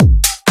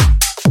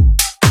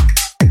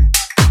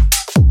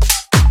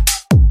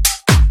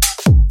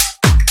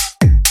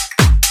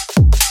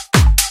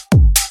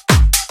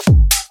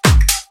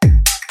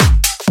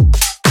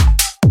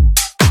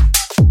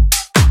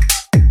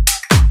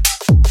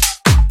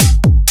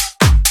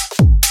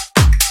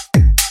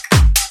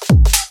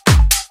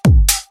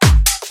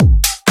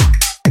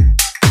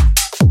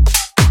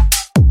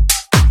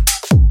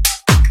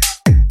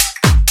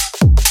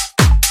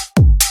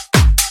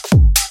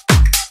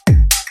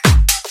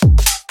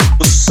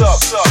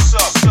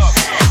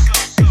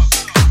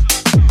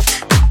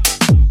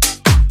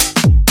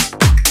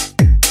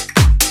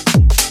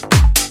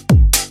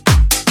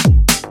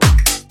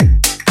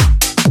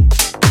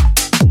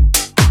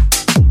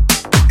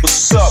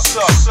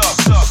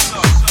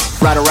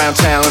Ride around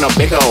town in a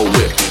big old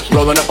whip.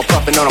 Rolling up a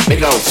puffin' on a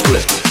big old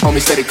split.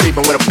 Homie steady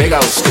creeping with a big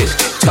old stick.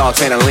 Tall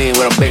tan and lean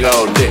with a big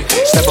old dick.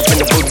 Step up in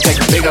the booth and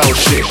take a big old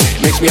shit.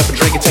 Mix me up a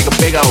drink and take a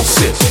big old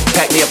sip.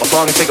 Pack me up a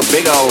bong and take a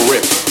big old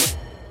rip.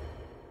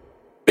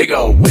 Big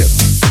old whip.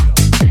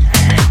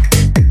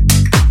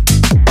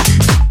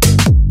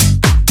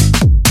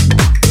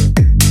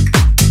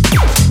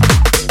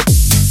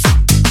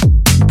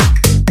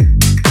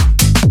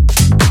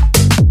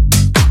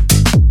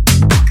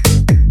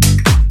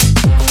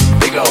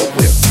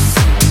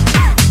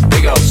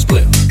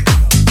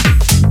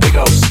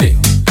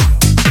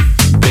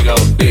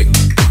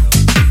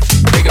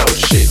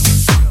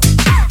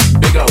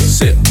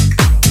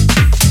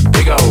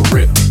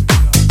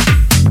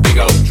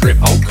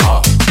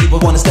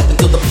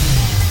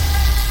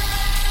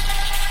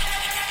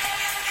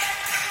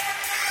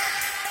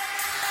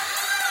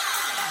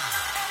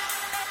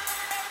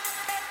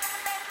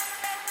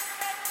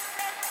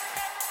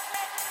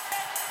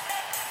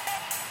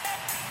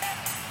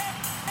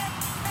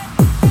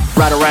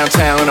 Ride around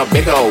town in a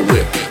big old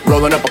whip.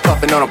 Rolling up a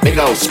puffin' on a big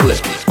old split.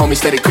 Homie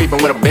steady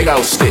creeping with a big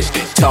old stick.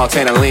 Tall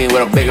tan and lean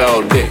with a big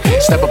old dick.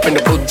 Step up in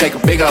the booth and take a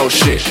big old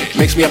shit.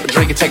 Mix me up a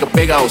drink and take a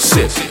big old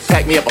sip.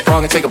 Pack me up a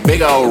bong and take a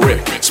big old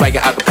rip. Swag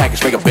it out the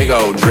package, make a big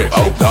old drip.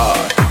 Oh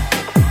God.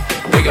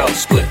 Big old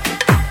split.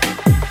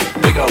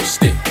 Big old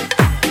stick.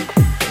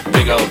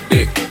 Big old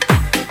dick.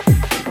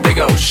 Big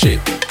old shit.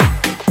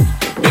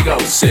 Big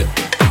old sip.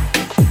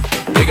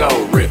 Big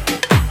old rip.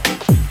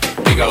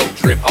 Big old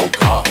drip. Oh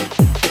God.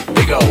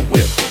 Big old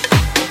whip.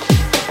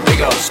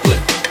 Big old split.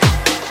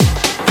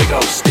 Big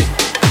old stick.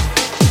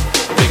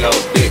 Big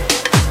old dick.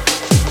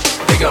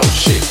 Big old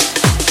shit.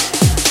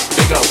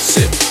 Big old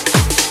sip.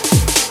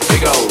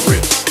 Big old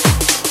rip.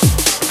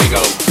 Big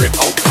old drip.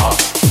 Oh God.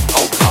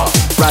 Oh God.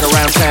 Ride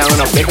around town in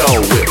a big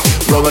old whip.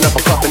 Rolling up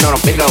a puffin' on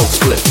a big old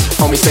split.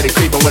 Homie steady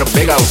creeping with a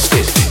big old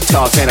stick.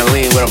 Tall tan and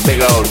lean with a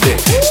big old dick.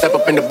 Step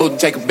up in the booth and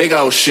take a big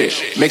old shit.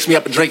 Mix me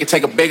up a drink and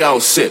take a big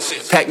old sip.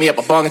 Pack me up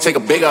a bong and take a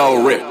big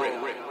old rip.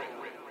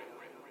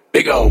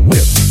 Big old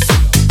whip.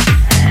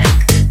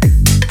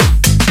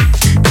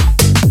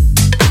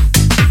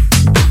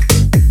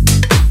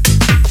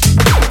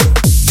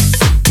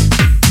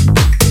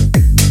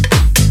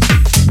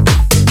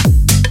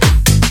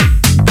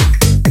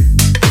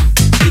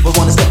 People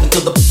wanna step into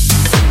the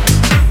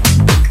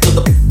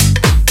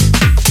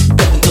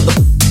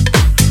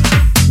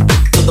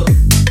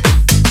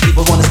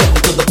people wanna step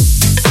into the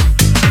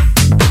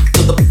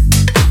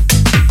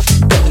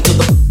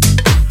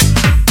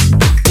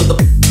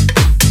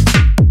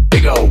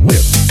big old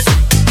whip.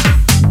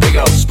 Big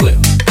old split.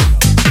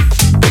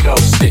 Big old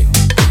stick.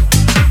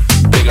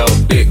 Big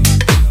old dick.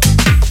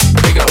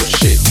 Big old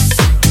shit.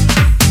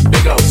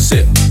 Big old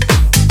sip.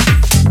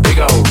 Big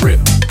old rip.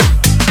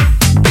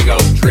 Big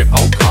old drip.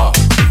 Oh God.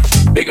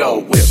 Big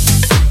old whip.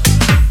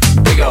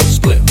 Big old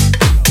split.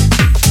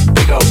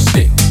 Big old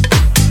stick.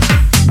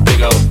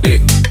 Big old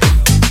dick.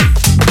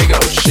 Big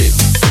old shit.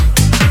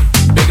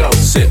 Big old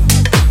sip.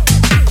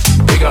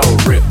 Big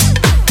old rip.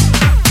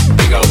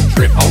 Big old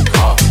drip. Oh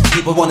God.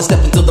 people wanna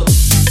step into the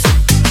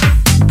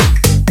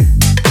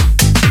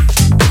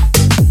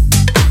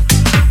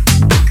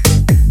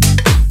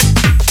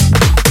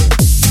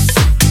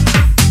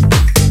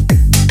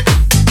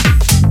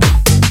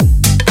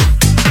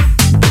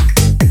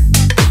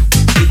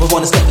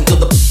wanna step into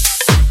the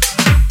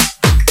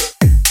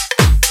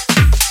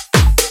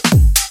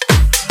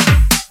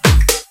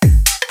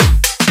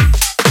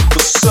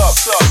what's up?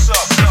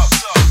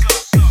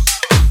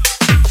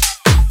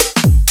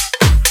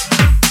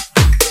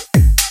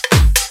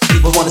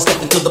 people wanna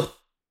step into the